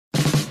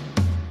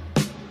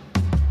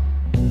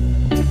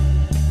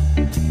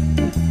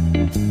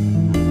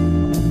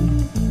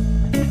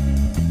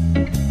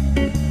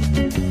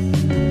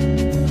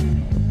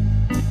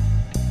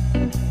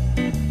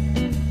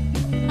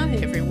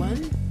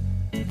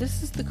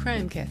This is the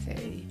Crime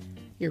Cafe,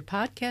 your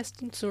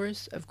podcasting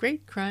source of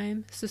great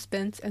crime,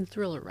 suspense, and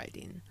thriller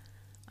writing.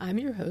 I'm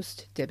your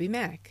host, Debbie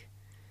Mack.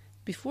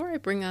 Before I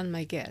bring on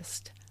my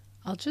guest,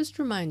 I'll just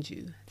remind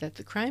you that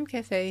the Crime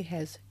Cafe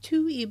has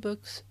 2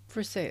 ebooks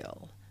for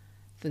sale,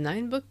 the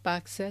 9-book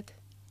box set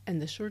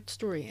and the short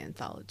story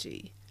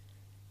anthology.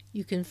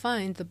 You can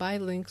find the buy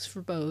links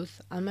for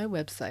both on my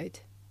website,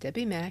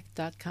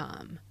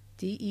 debbiemack.com,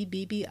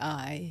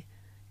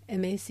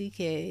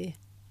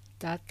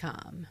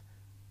 DEBBIMACK.com,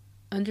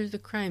 under the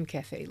Crime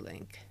Cafe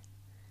link.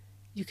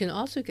 You can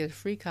also get a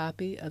free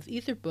copy of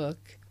either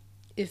book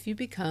if you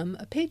become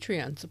a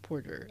Patreon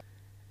supporter.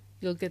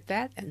 You'll get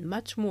that and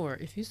much more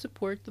if you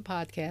support the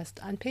podcast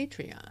on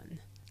Patreon,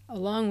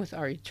 along with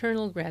our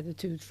eternal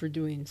gratitude for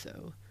doing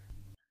so.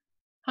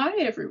 Hi,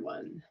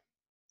 everyone.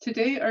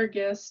 Today, our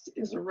guest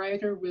is a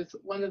writer with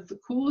one of the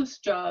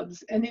coolest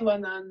jobs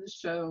anyone on the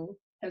show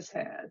has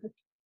had.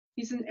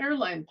 He's an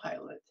airline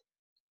pilot,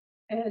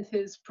 and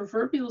his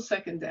proverbial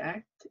second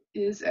act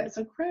is as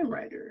a crime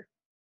writer.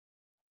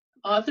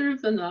 Author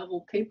of the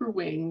novel Paper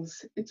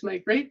Wings, it's my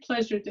great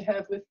pleasure to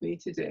have with me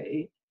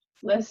today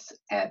Les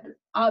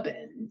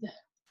Abend.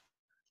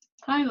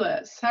 Hi,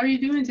 Les. How are you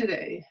doing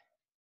today?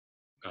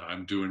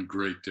 I'm doing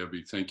great,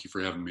 Debbie. Thank you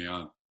for having me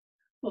on.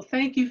 Well,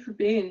 thank you for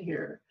being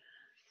here.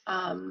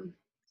 I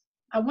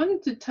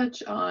wanted to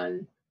touch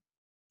on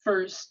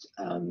first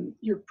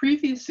your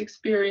previous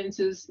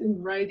experiences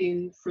in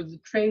writing for the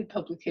trade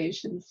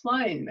publication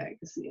Flying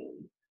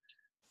Magazine.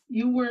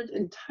 You weren't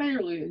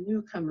entirely a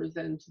newcomer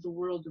then to the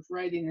world of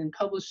writing and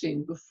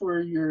publishing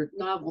before your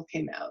novel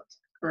came out,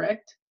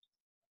 correct?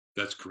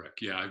 That's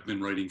correct. Yeah, I've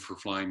been writing for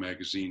Flying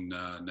Magazine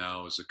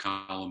now as a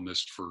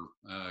columnist for,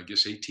 I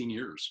guess, 18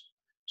 years.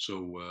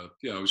 So,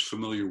 I was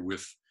familiar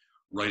with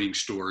writing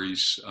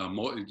stories.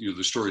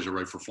 The stories I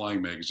write for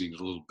Flying Magazine is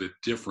a little bit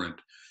different.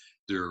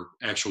 They're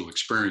actual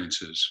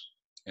experiences.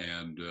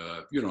 And,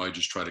 I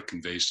just try to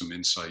convey some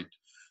insight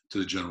to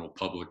the general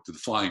public, to the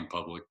flying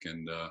public,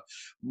 and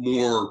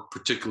more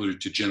particularly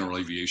to general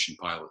aviation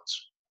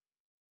pilots.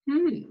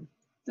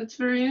 That's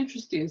very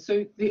interesting.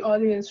 So the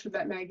audience for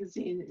that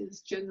magazine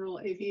is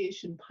general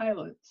aviation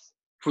pilots.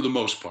 For the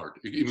most part,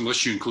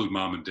 unless you include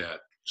mom and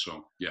dad.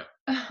 So, yeah.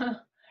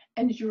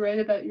 And did you write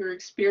about your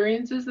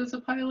experiences as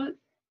a pilot?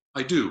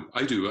 I do.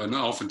 And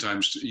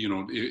oftentimes,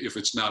 if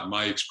it's not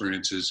my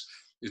experiences,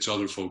 it's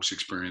other folks'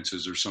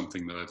 experiences or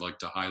something that I'd like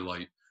to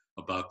highlight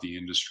about the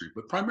industry,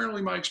 but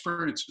primarily my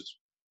experiences.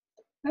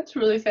 That's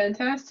really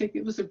fantastic.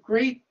 It was a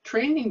great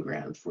training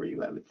ground for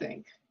you, I would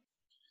think.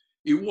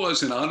 It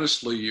was, and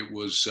honestly, it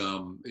was.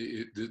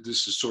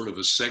 This is sort of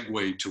a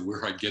segue to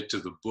where I get to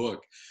the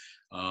book.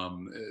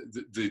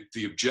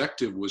 The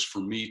objective was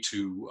for me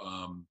to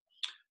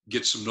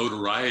get some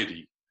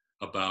notoriety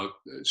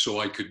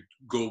so I could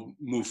go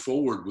move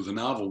forward with a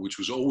novel, which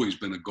was always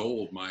been a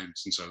goal of mine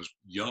since I was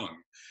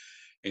young.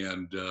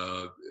 And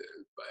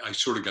I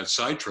sort of got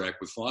sidetracked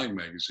with Flying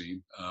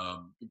Magazine.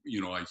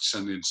 I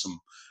sent in some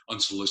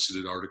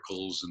unsolicited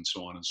articles and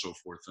so on and so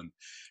forth.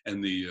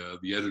 And the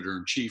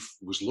editor-in-chief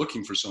was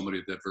looking for somebody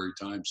at that very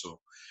time. So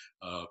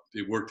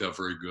it worked out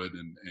very good.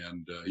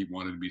 And he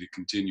wanted me to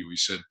continue. He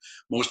said,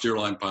 most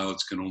airline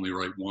pilots can only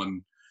write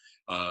one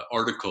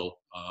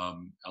article.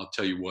 I'll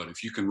tell you what,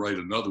 if you can write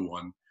another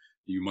one,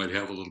 you might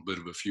have a little bit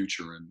of a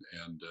future. And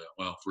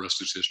the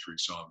rest is history.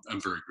 So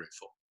I'm very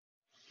grateful.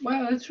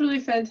 Wow, that's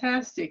really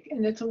fantastic.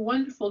 And it's a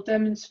wonderful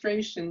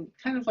demonstration,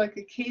 kind of like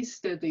a case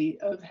study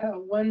of how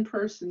one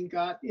person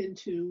got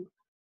into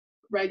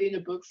writing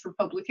a book for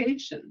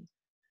publication,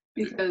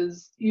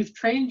 because you've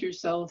trained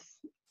yourself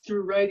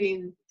through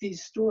writing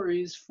these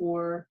stories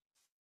for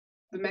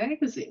the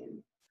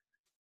magazine.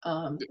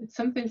 It's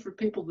something for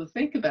people to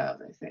think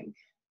about, I think.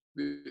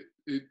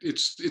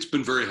 It's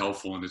been very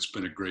helpful, and it's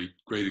been a great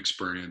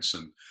experience.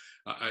 And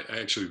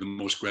actually, the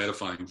most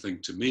gratifying thing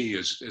to me,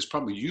 as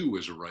probably you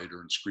as a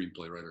writer and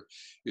screenplay writer,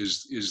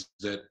 is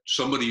that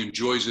somebody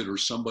enjoys it or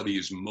somebody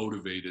is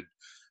motivated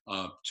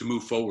to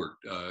move forward.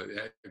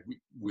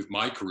 With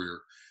my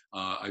career,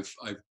 I've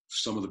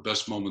some of the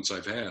best moments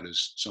I've had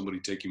is somebody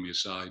taking me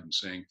aside and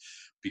saying,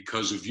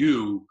 because of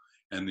you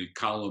and the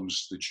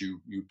columns that you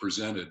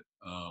presented,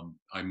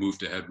 I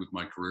moved ahead with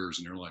my career as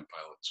an airline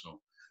pilot. So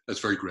that's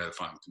very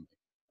gratifying to me.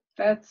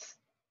 That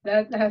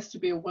has to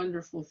be a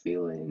wonderful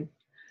feeling.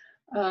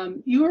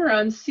 You were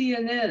on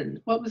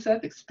CNN. What was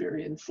that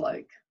experience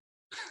like?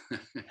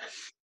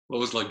 Well, it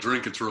was like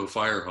drinking through a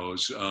fire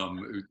hose.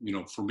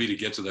 For me to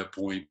get to that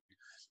point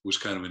was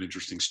kind of an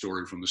interesting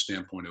story from the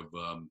standpoint of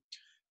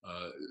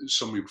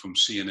somebody from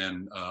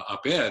CNN,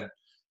 Abend,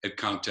 had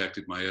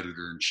contacted my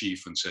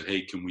editor-in-chief and said,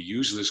 hey, can we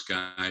use this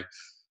guy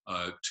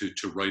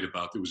to write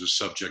about? There was a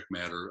subject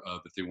matter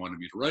that they wanted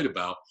me to write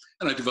about,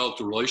 and I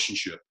developed a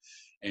relationship.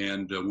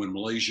 And when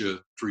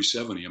Malaysia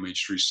 370,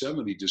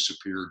 MH370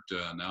 disappeared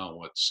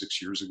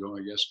 6 years ago,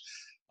 I guess,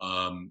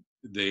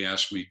 they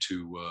asked me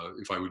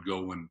if I would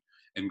go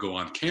and go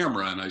on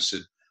camera. And I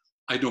said,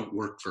 I don't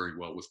work very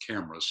well with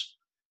cameras,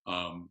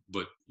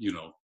 but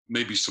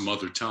maybe some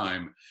other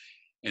time.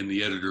 and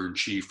the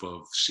editor-in-chief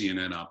of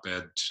CNN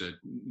Op-Ed said,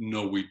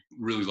 no, we'd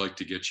really like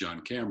to get you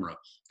on camera.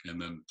 And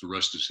then the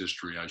rest is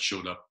history. I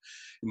showed up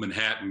in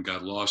Manhattan,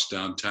 got lost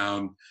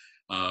downtown,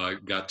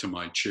 got to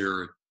my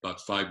chair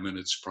about 5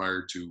 minutes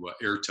prior to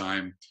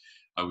airtime.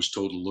 I was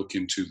told to look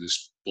into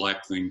this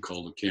black thing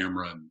called a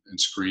camera and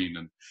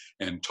screen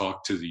and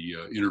talk to the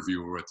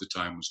interviewer at the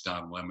time was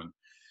Don Lemon.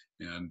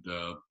 And,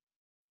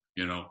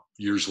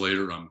 years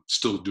later, I'm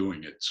still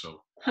doing it.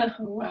 So.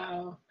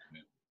 Wow.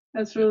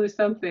 That's really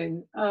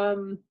something.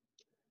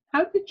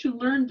 How did you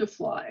learn to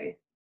fly?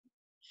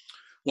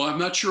 Well, I'm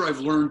not sure I've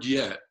learned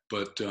yet,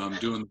 but I'm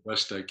doing the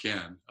best I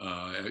can,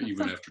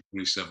 even after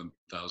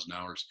 27,000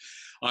 hours.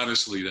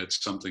 Honestly,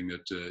 that's something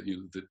that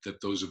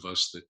that those of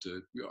us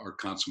that are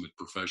consummate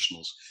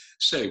professionals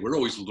say. We're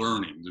always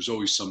learning. There's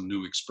always some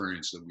new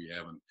experience that we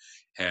haven't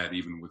had,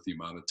 even with the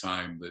amount of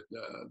time that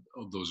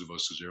those of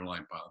us as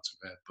airline pilots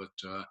have had. But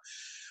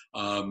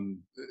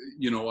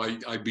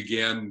I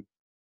began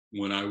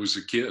when I was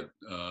a kid.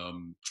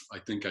 I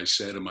think I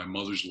sat in my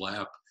mother's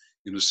lap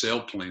in a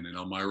sailplane in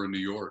Elmira, New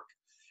York,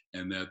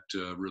 and that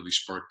really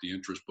sparked the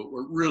interest. But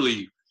what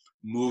really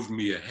moved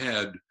me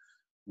ahead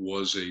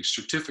was a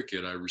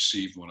certificate I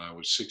received when I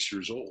was 6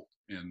 years old.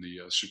 And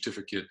the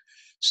certificate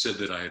said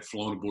that I had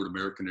flown aboard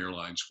American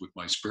Airlines with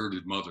my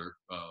spirited mother,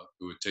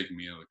 who had taken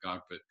me into the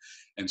cockpit,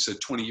 and said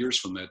 20 years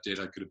from that date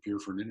I could appear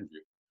for an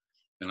interview.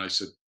 And I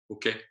said,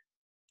 okay.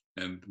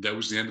 And that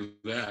was the end of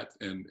that.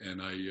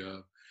 And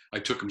I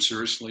took them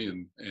seriously.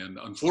 And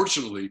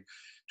unfortunately,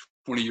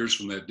 20 years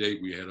from that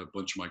date, we had a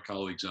bunch of my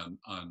colleagues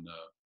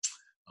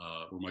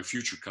or my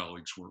future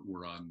colleagues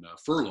were on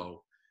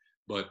furlough.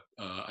 But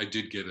I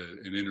did get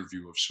an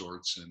interview of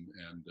sorts.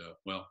 And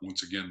well,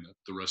 once again,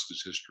 the rest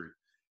is history.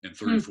 And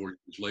 34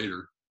 years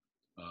later,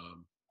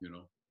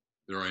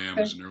 there I am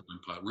as an airline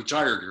pilot,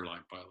 retired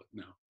airline pilot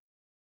now.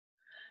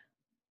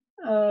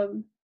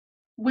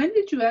 When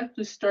did you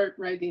actually start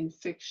writing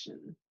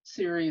fiction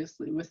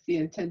seriously with the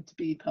intent to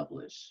be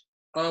published?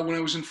 When I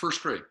was in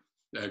first grade,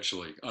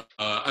 actually.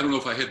 I don't know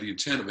if I had the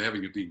intent of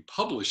having it being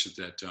published at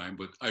that time,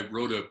 but I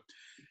wrote a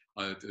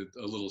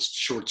little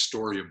short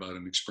story about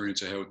an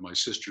experience I had with my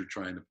sister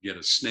trying to get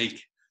a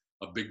snake,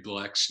 a big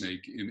black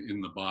snake,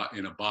 in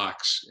a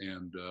box,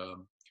 and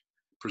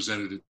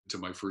presented it to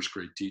my first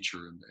grade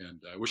teacher.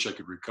 And I wish I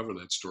could recover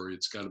that story.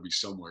 It's got to be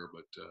somewhere,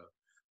 but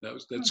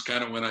that's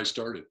kind of when I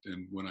started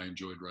and when I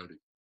enjoyed writing.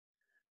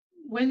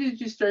 When did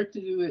you start to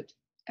do it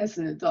as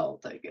an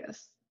adult, I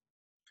guess,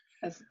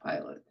 as a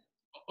pilot?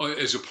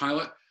 As a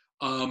pilot?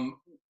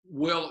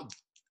 Well,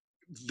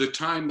 the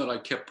time that I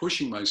kept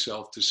pushing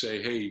myself to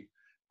say, hey,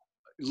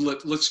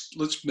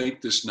 let's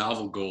make this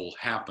novel goal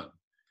happen.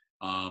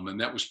 And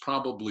that was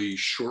probably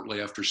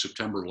shortly after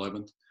September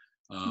 11th.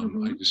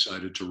 I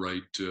decided to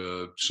write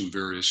some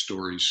various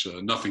stories,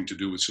 nothing to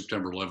do with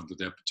September 11th at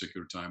that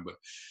particular time, but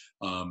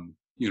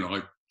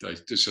I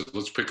just said,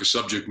 let's pick a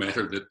subject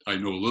matter that I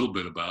know a little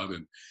bit about,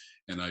 and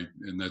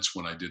that's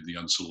when I did the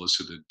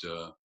unsolicited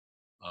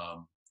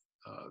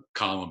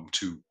column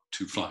to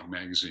Flying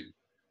Magazine.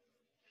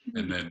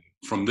 And then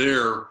from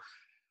there,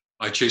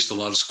 I chased a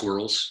lot of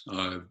squirrels,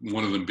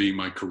 one of them being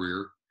my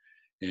career.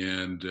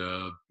 And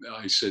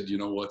I said, you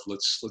know what,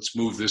 let's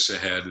move this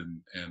ahead.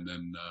 And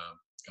then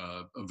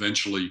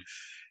eventually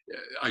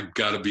I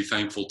got to be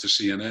thankful to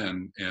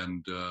CNN,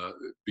 and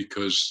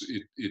because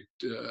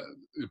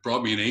it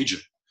brought me an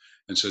agent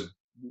and said,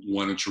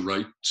 why don't you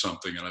write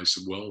something? And I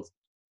said, well,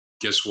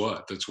 guess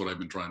what? That's what I've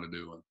been trying to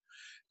do.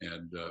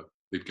 And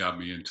it got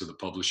me into the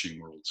publishing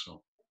world.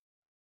 So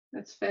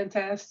that's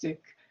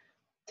fantastic.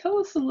 Tell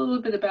us a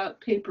little bit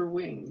about Paper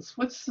Wings.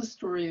 What's the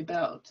story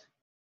about?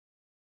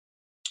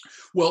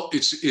 Well,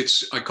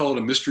 it's I call it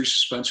a mystery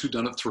suspense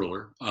whodunit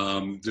thriller.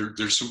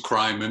 There's some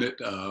crime in it,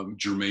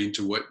 germane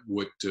to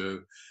what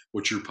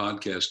your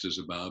podcast is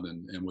about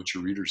and what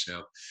your readers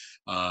have.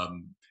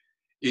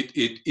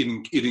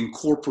 It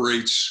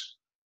incorporates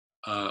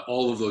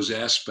all of those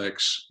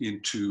aspects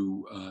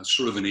into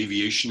sort of an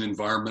aviation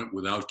environment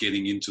without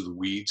getting into the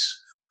weeds,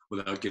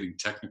 without getting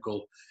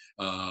technical.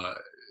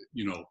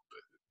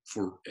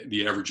 For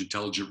the average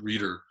intelligent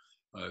reader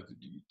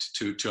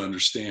to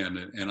understand.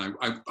 And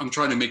I'm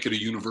trying to make it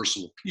a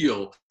universal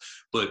appeal,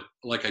 but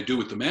like I do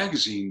with the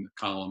magazine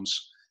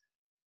columns,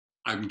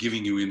 I'm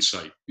giving you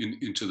insight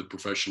into the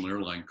professional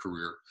airline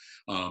career.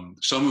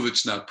 Some of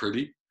it's not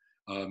pretty.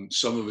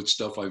 Some of it's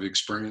stuff I've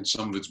experienced.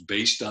 Some of it's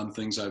based on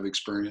things I've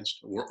experienced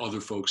or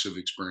other folks have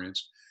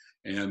experienced.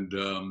 And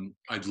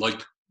I'd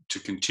like to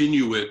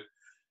continue it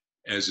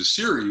as a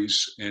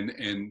series,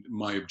 and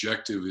my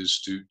objective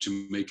is to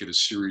make it a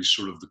series,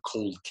 sort of the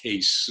cold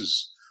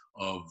cases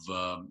of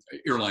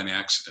airline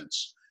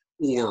accidents,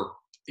 or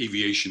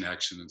aviation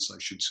accidents, I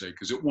should say,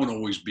 because it won't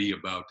always be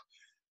about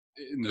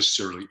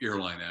necessarily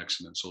airline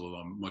accidents, although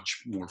I'm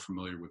much more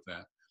familiar with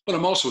that. But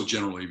I'm also a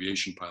general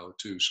aviation pilot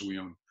too, so we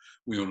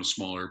own a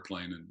small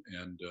airplane,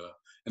 and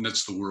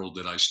that's the world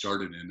that I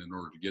started in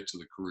order to get to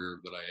the career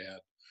that I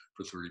had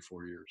for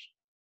 34 years.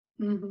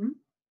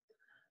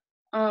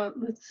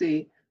 Let's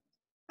see.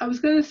 I was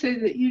going to say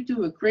that you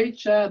do a great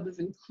job of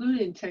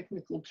including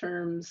technical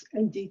terms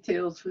and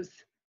details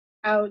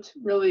without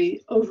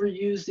really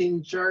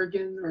overusing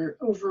jargon or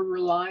over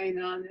relying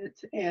on it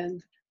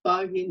and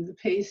bogging the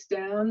pace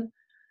down.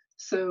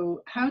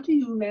 So how do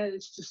you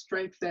manage to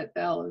strike that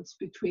balance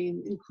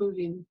between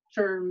including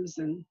terms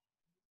and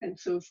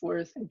so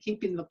forth and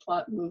keeping the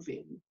plot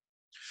moving,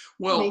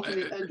 Well, making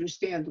it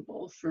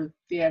understandable for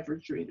the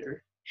average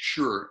reader?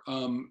 sure.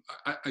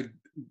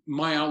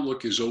 My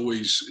outlook is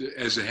always,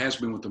 as it has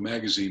been with the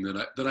magazine,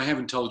 that I have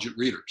intelligent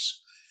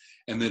readers,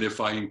 and that if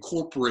I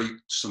incorporate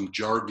some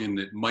jargon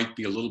that might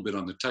be a little bit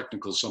on the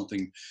technical,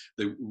 something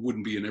that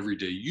wouldn't be in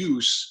everyday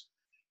use,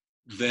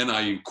 then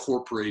I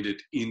incorporate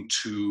it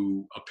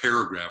into a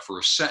paragraph or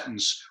a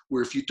sentence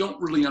where if you don't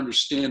really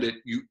understand it,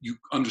 you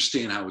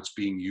understand how it's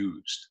being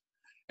used,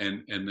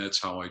 and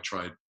that's how I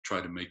try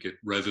to make it,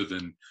 rather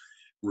than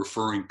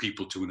referring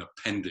people to an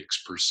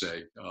appendix per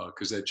se,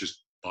 because that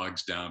just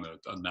bogs down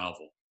a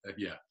novel.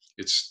 Yeah,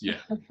 it's yeah.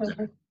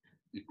 Exactly.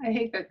 I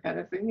hate that kind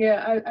of thing.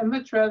 Yeah, I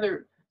much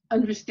rather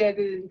understand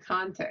it in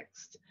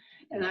context.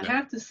 And I Yeah.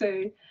 have to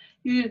say,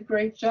 you did a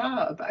great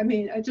job. I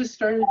mean, I just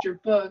started your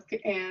book,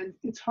 and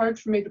it's hard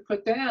for me to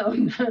put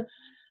down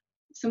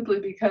simply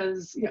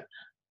because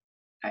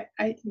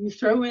you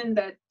throw in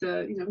that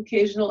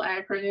occasional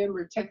acronym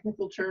or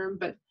technical term,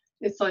 but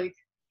it's like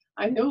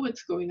I know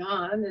what's going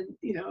on, and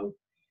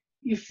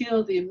you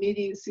feel the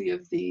immediacy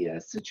of the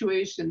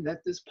situation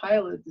that this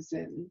pilot is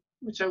in,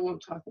 which I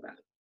won't talk about.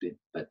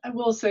 But I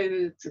will say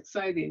that it's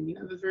exciting. You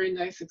have a very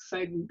nice,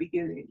 exciting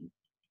beginning.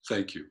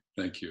 Thank you.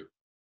 Thank you.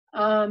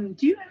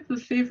 Do you have a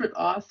favorite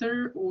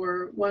author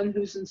or one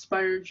who's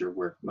inspired your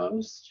work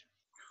most?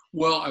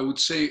 Well, I would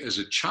say as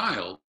a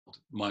child,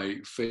 my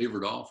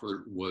favorite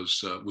author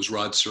was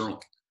Rod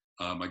Serling.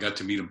 I got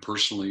to meet him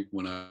personally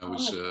when Oh, wow.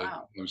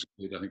 I was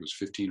a kid. I think it was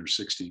 15 or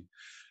 16.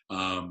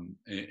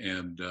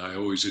 And I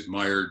always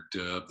admired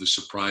the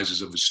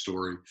surprises of his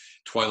story.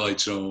 Twilight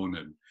Zone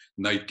and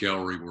Night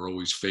Gallery were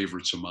always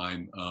favorites of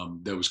mine.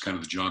 That was kind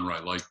of the genre I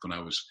liked when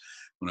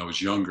I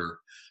was younger.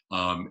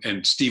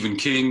 And Stephen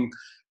King,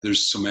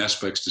 there's some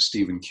aspects to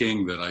Stephen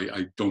King that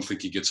I don't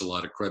think he gets a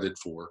lot of credit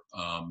for.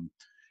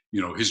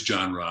 His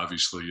genre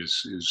obviously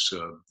is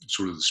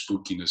sort of the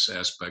spookiness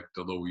aspect,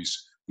 although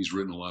he's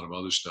written a lot of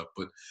other stuff.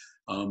 But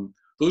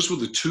those were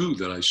the two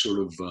that I sort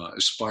of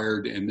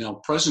aspired. And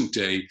now present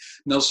day,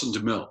 Nelson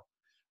DeMille.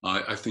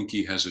 I think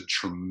he has a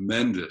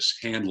tremendous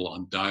handle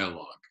on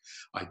dialogue.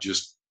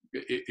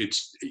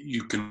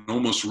 You can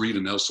almost read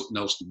a Nelson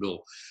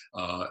DeMille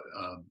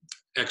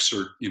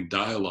excerpt in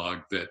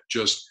dialogue that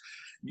just,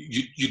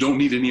 you don't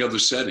need any other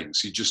settings.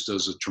 He just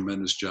does a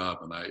tremendous job.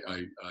 And I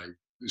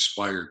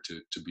aspire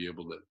to be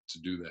able to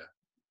do that.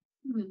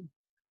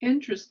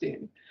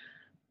 Interesting.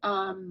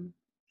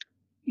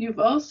 You've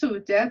also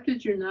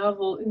adapted your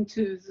novel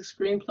into the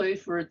screenplay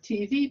for a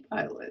TV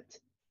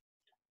pilot.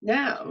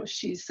 Now,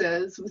 she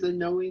says with a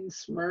knowing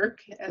smirk,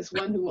 as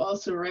one who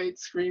also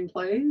writes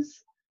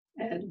screenplays,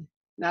 and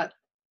not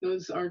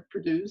those aren't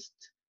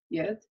produced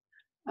yet.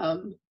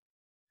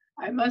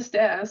 I must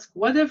ask,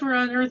 whatever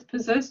on earth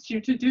possessed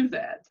you to do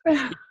that?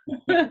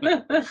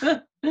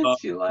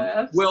 She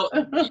laughs. Well,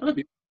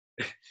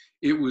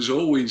 it was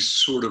always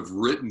sort of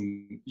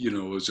written,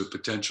 as a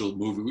potential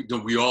movie.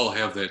 We all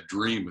have that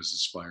dream as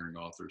aspiring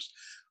authors.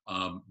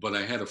 But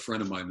I had a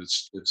friend of mine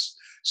that's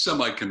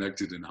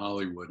semi-connected in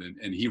Hollywood,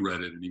 and he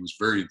read it, and he was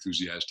very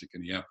enthusiastic,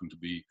 and he happened to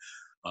be,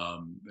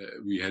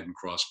 we hadn't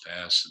crossed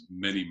paths in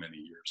many, many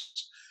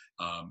years.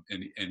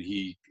 And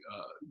he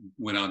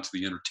went on to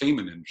the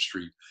entertainment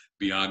industry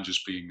beyond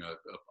just being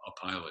a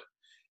pilot.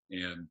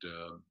 And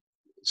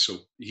so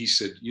he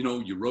said,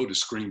 you wrote a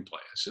screenplay.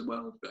 I said,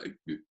 well,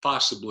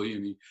 possibly.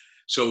 And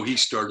so he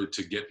started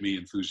to get me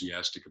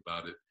enthusiastic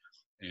about it.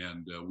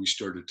 And we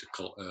started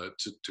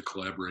to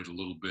collaborate a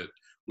little bit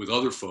with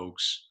other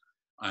folks.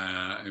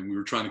 And we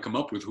were trying to come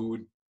up with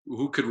who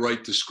could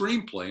write the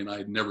screenplay. And I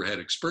had never had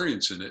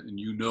experience in it. And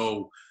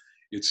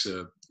it's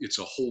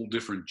a whole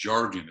different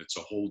jargon. It's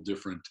a whole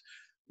different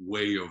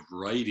way of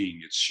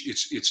writing.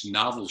 It's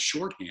novel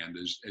shorthand,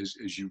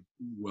 as you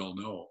well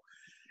know.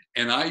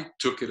 And I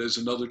took it as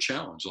another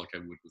challenge, like I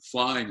would with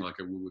flying, like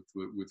I would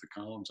with the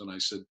columns. And I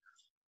said,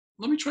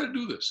 let me try to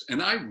do this. And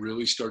I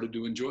really started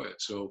to enjoy it.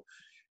 So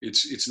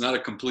it's not a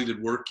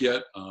completed work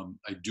yet.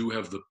 I do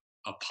have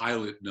a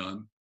pilot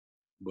done,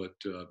 but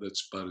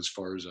that's about as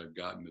far as I've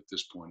gotten at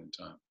this point in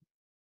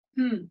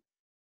time.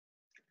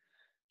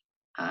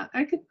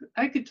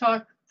 I could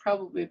talk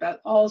probably about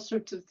all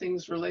sorts of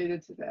things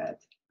related to that.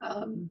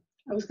 I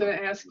was going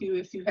to ask you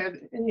if you have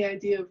any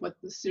idea of what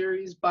the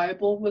series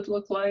Bible would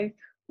look like,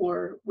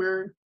 or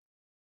where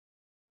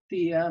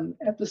the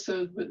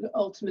episode would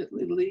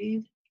ultimately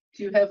lead.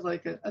 Do you have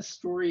like a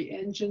story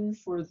engine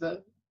for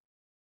the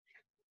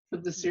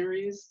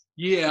series?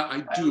 Yeah,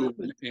 I do.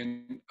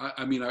 And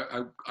I mean,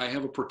 I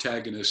have a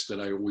protagonist that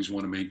I always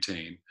want to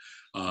maintain.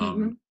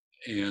 And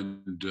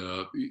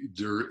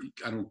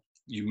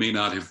you may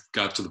not have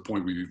got to the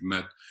point where you've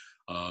met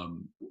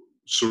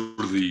sort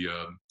of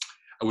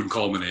I wouldn't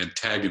call him an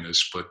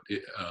antagonist, but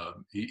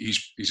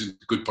he's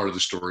a good part of the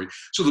story.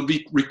 So there'll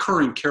be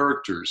recurring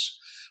characters.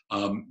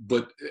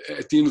 But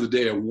at the end of the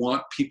day, I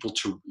want people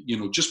to,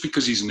 just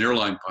because he's an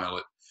airline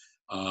pilot,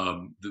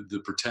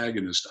 the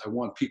protagonist, I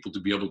want people to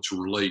be able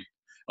to relate,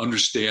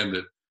 understand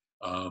that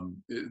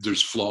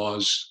there's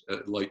flaws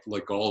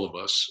like all of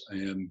us,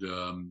 and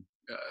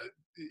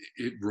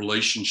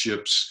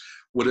relationships,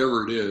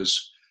 whatever it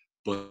is.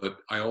 But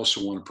I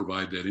also want to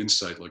provide that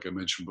insight, like I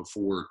mentioned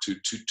before,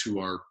 to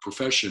our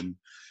profession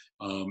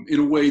in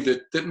a way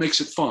that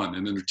makes it fun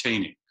and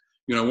entertaining.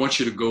 I want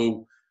you to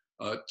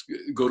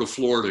go to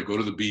Florida, go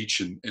to the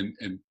beach,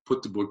 and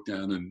put the book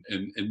down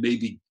and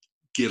maybe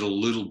get a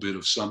little bit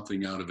of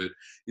something out of it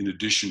in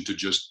addition to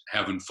just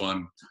having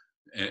fun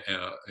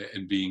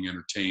and being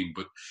entertained.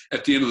 But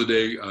at the end of the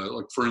day,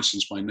 like for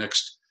instance, my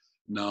next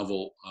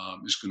novel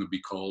is going to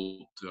be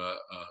called,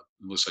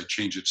 unless I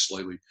change it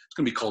slightly, it's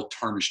going to be called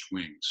Tarnished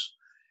Wings.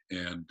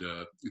 And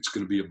it's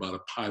going to be about a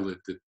pilot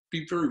that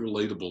be very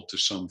relatable to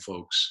some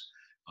folks,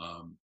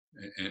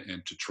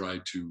 and to try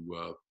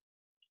to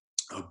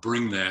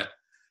bring that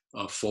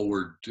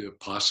forward,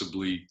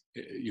 possibly,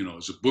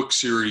 as a book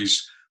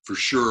series for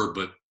sure,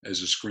 but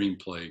as a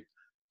screenplay,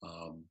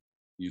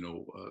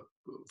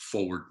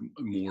 forward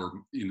more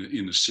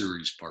in a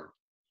series part,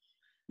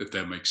 if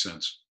that makes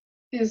sense.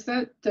 Is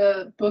that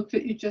the book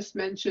that you just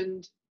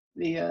mentioned,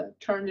 the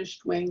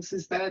Tarnished Wings,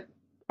 is that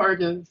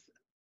part of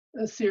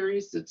a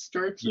series that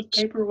starts with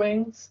Paper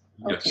Wings?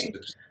 Yes, okay.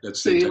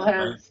 that's so you'll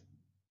have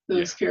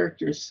those yeah.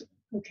 characters.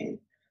 Okay.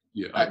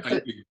 Yeah,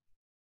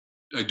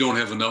 I don't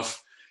have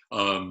enough.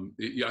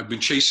 I've been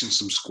chasing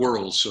some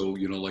squirrels, so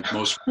like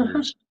most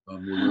writers, we're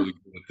really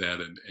good at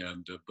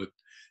that.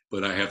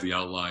 But I have the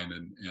outline,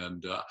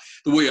 and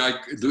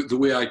the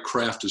way I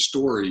craft a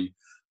story,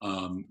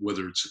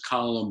 whether it's a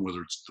column,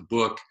 whether it's the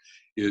book,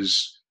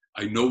 is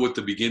I know what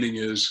the beginning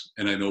is,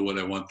 and I know what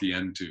I want the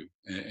end to,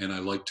 and I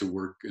like to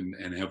work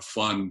and have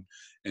fun,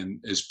 and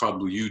as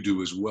probably you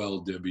do as well,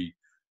 Debbie.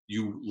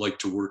 You like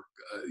to work.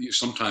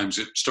 Sometimes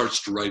it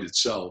starts to write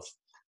itself,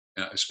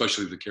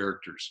 especially the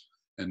characters.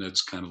 And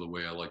that's kind of the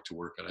way I like to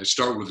work at. I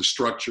start with a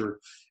structure,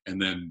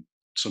 and then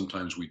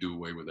sometimes we do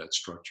away with that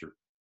structure.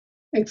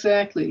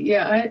 Exactly.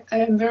 Yeah, I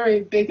am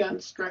very big on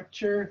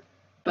structure,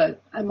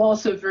 but I'm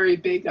also very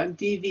big on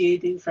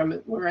deviating from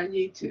it where I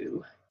need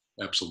to.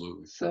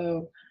 Absolutely.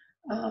 So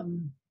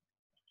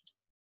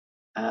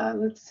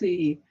let's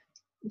see.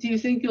 Do you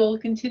think you'll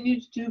continue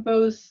to do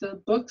both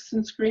books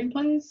and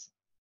screenplays?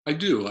 I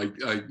do.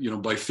 I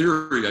by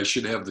theory, I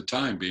should have the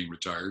time being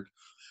retired.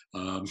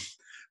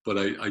 But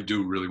I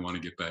do really want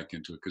to get back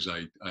into it because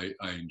I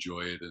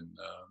enjoy it, and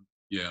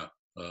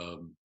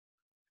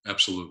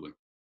absolutely.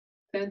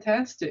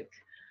 Fantastic.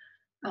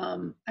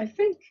 I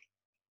think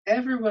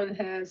everyone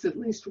has at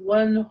least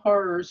one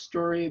horror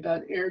story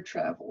about air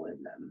travel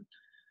in them.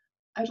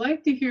 I'd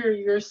like to hear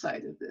your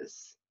side of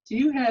this. Do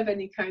you have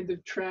any kind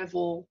of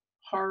travel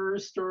horror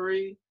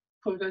story,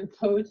 quote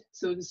unquote,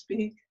 so to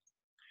speak?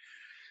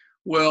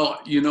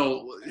 Well,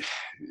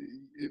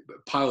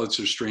 pilots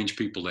are strange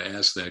people to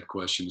ask that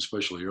question,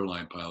 especially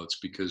airline pilots,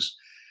 because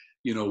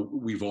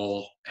we've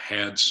all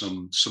had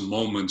some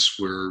moments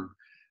where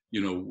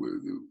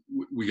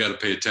we got to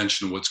pay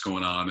attention to what's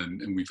going on,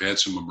 and we've had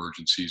some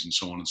emergencies and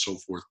so on and so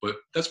forth. But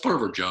that's part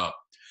of our job.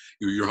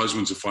 Your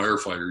husband's a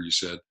firefighter, you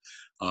said.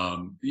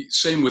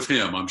 Same with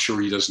him. I'm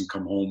sure he doesn't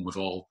come home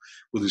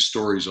with his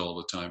stories all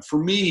the time. For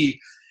me,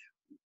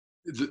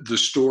 the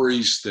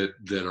stories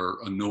that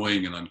are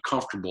annoying and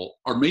uncomfortable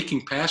are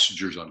making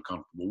passengers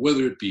uncomfortable,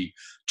 whether it be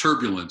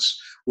turbulence,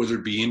 whether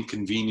it be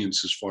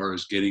inconvenience as far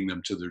as getting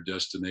them to their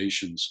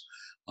destinations,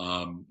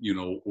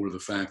 or the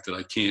fact that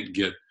I can't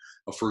get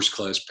a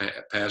first-class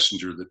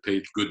passenger that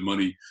paid good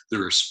money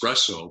their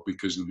espresso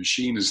because the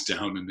machine is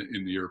down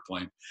in the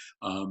airplane.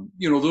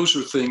 Those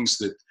are things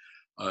that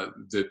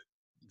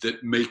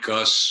make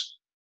us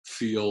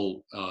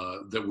feel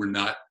that we're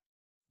not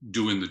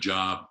doing the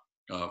job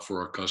for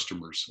our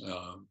customers.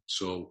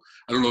 So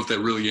I don't know if that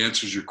really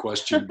answers your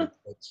question, but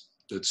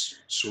that's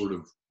sort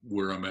of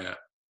where I'm at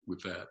with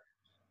that.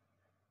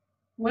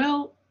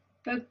 Well,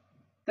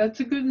 that's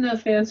a good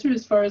enough answer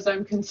as far as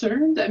I'm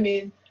concerned. I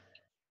mean,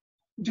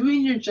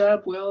 doing your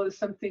job well is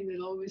something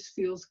that always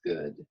feels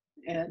good.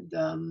 And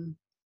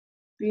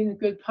being a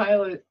good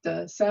pilot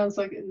sounds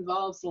like it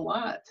involves a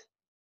lot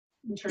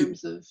in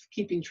terms of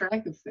keeping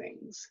track of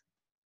things.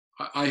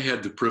 I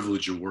had the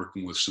privilege of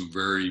working with some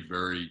very,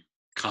 very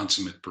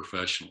consummate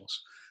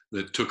professionals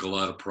that took a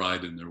lot of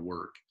pride in their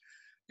work.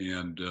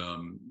 And,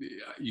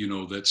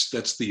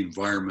 that's the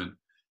environment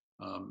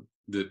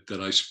that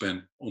I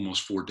spent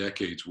almost 4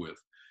 decades with.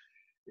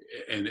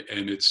 And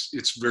it's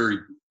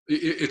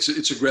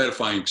a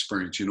gratifying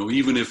experience,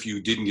 even if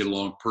you didn't get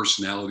along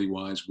personality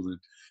wise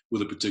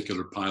with a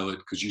particular pilot,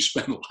 because you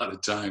spend a lot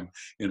of time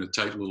in a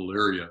tight little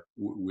area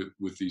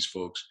with these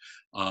folks.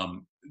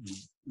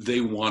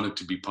 They wanted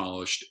to be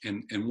polished,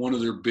 and one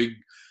of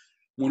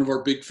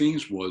our big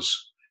themes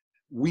was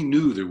we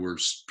knew there were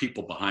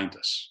people behind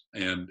us,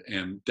 and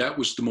that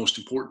was the most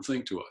important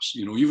thing to us.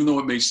 Even though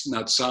it may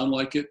not sound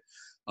like it,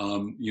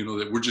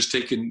 that we're just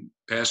taking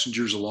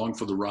passengers along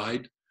for the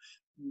ride.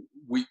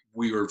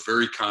 We are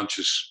very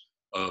conscious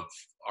of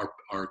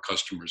our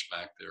customers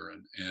back there,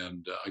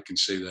 and I can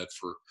say that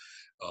for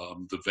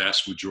the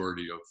vast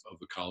majority of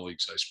the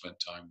colleagues I spent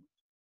time with.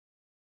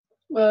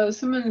 Well, as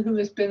someone who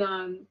has been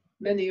on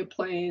many a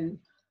plane,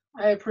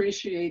 I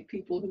appreciate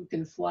people who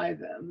can fly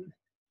them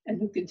and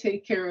who can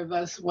take care of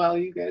us while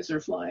you guys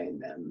are flying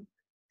them,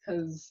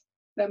 because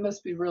that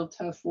must be real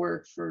tough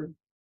work for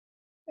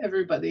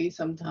everybody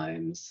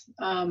sometimes.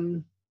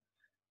 In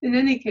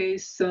any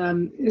case,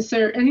 is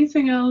there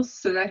anything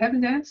else that I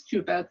haven't asked you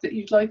about that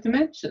you'd like to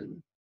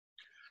mention?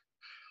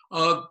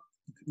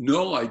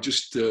 No, I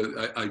just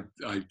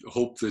I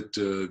hope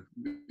that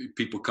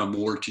people come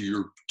more to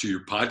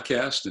your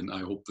podcast, and I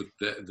hope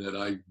that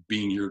I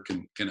being here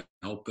can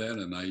help that.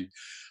 And I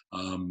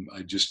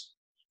just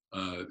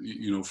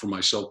for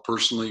myself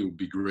personally, it would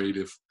be great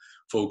if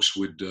folks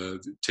would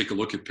take a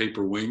look at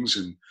Paper Wings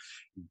and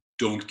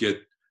don't get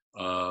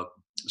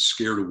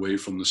scared away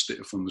from the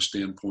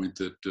standpoint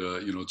that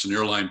it's an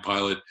airline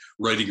pilot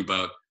writing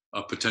about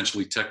a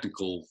potentially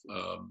technical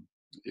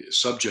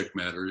subject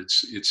matter.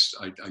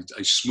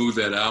 I smooth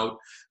that out.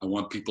 I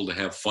want people to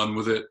have fun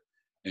with it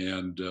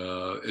and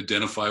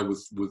identify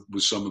with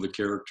some of the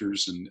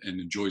characters and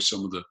enjoy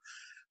some of the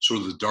sort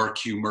of the dark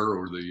humor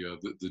or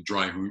the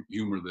dry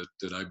humor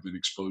that I've been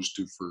exposed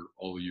to for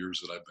all the years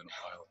that I've been a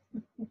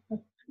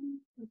pilot.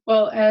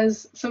 Well,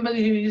 as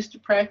somebody who used to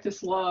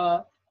practice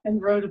law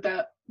and wrote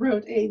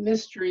a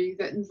mystery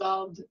that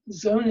involved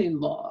zoning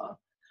law,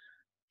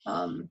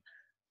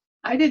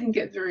 I didn't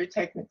get very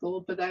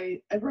technical, but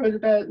I wrote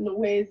about it in a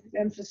way that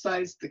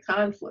emphasized the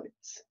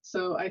conflicts.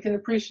 So I can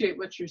appreciate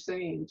what you're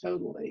saying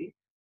totally.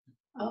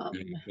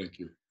 Thank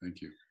you.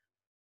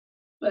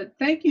 But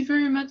thank you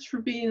very much for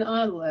being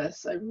on,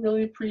 Les. I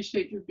really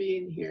appreciate your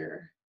being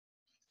here.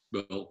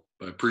 Well,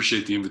 I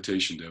appreciate the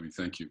invitation, Debbie.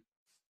 Thank you.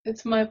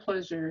 It's my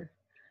pleasure.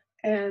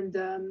 And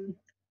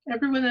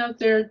everyone out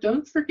there,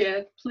 don't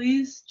forget,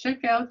 please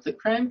check out the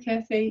Crime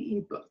Cafe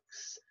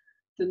ebooks,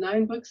 the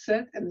 9-book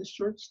set and the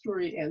short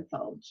story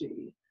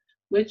anthology,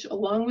 which,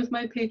 along with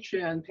my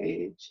Patreon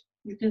page,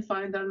 you can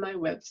find on my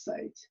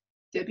website,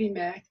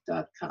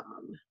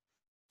 debbiemack.com.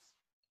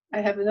 I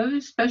have another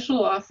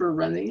special offer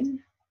running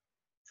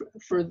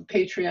for the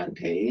Patreon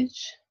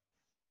page.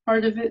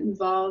 Part of it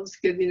involves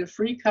getting a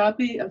free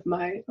copy of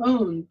my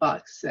own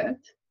box set,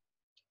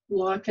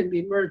 Law Can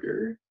Be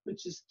Murder,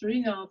 which is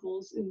 3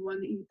 novels in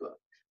 1 ebook.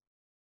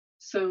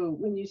 So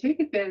when you take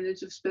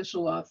advantage of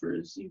special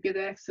offers, you get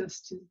access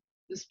to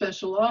the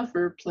special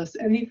offer plus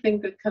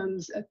anything that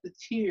comes at the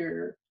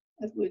tier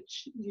at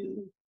which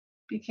you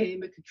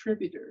became a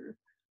contributor.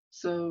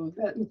 So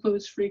that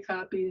includes free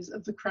copies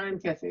of the Crime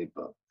Cafe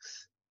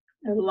books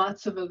and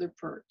lots of other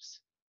perks.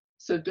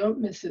 So don't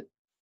miss it.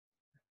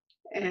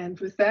 And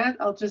with that,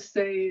 I'll just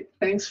say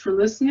thanks for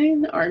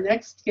listening. Our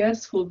next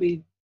guest will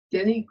be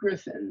Denny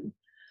Griffin,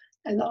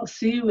 and I'll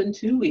see you in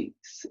 2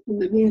 weeks. In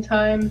the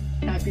meantime,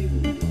 happy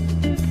reading.